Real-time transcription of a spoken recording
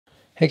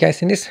Hey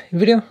guys, in this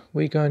video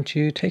we're going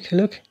to take a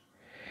look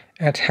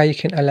at how you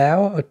can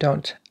allow or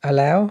don't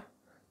allow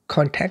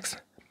contacts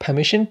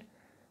permission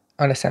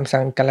on the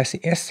Samsung Galaxy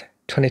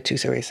S22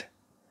 series.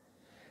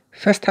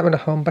 First, tap on the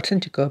home button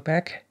to go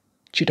back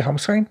to the home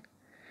screen.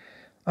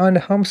 On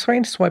the home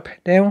screen, swipe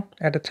down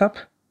at the top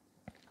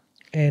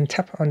and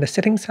tap on the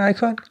settings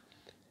icon.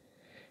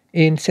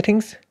 In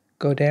settings,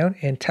 go down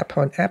and tap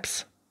on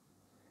apps.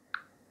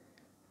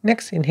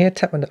 Next, in here,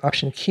 tap on the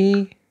option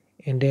key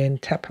and then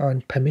tap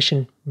on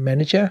permission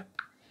manager.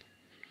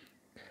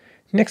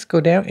 Next, go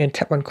down and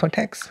tap on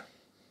contacts.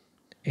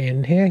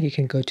 And here you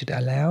can go to the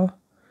allow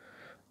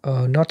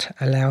or not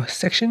allow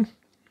section.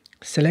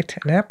 Select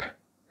an app.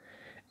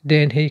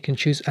 Then here you can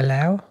choose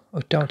allow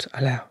or don't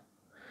allow.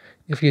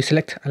 If you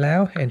select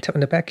allow and tap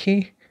on the back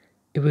key,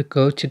 it will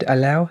go to the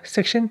allow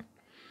section.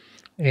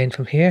 And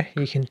from here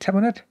you can tap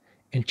on it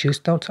and choose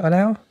don't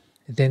allow.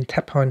 Then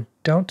tap on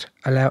don't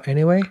allow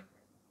anyway.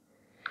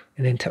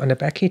 And then tap on the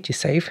back key to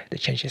save the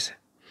changes.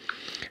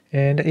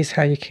 And that is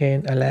how you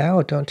can allow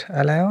or don't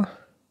allow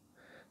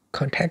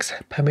contacts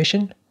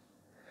permission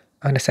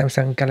on the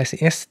Samsung Galaxy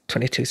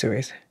S22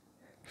 series.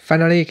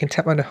 Finally, you can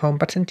tap on the home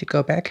button to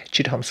go back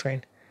to the home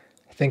screen.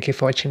 Thank you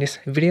for watching this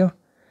video.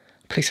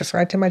 Please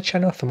subscribe to my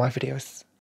channel for more videos.